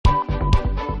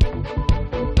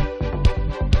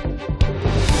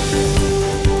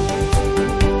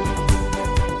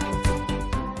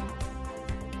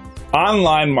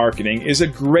Online marketing is a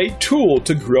great tool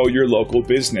to grow your local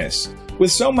business.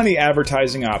 With so many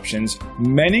advertising options,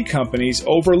 many companies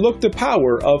overlook the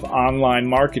power of online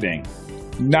marketing.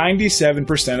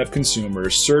 97% of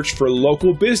consumers search for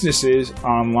local businesses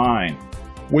online.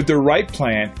 With the right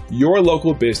plan, your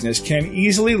local business can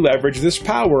easily leverage this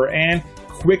power and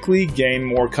quickly gain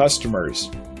more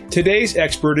customers. Today's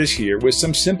expert is here with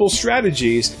some simple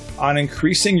strategies on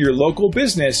increasing your local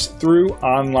business through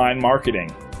online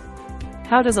marketing.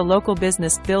 How does a local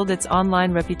business build its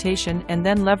online reputation and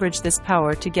then leverage this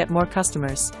power to get more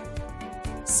customers?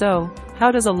 So,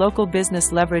 how does a local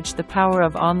business leverage the power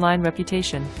of online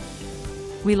reputation?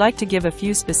 We like to give a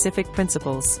few specific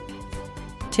principles.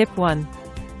 Tip 1.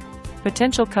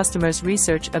 Potential customers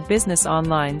research a business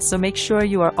online, so make sure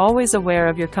you are always aware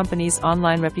of your company's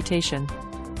online reputation.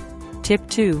 Tip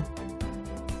 2.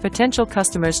 Potential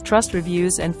customers trust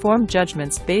reviews and form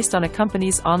judgments based on a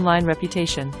company's online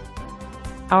reputation.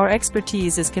 Our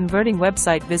expertise is converting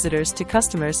website visitors to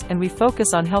customers, and we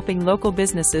focus on helping local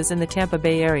businesses in the Tampa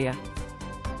Bay area.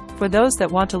 For those that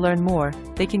want to learn more,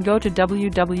 they can go to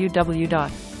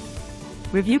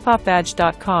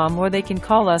www.reviewpopbadge.com or they can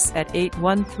call us at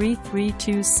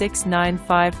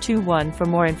 813-326-9521 for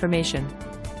more information.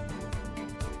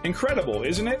 Incredible,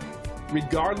 isn't it?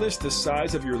 Regardless the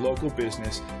size of your local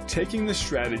business, taking the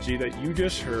strategy that you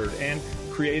just heard and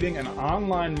creating an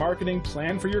online marketing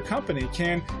plan for your company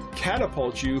can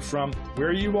catapult you from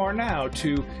where you are now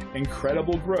to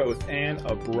incredible growth and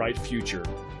a bright future.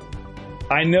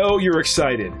 I know you're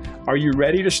excited. Are you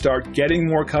ready to start getting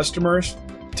more customers?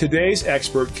 Today's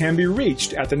expert can be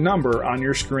reached at the number on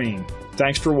your screen.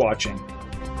 Thanks for watching.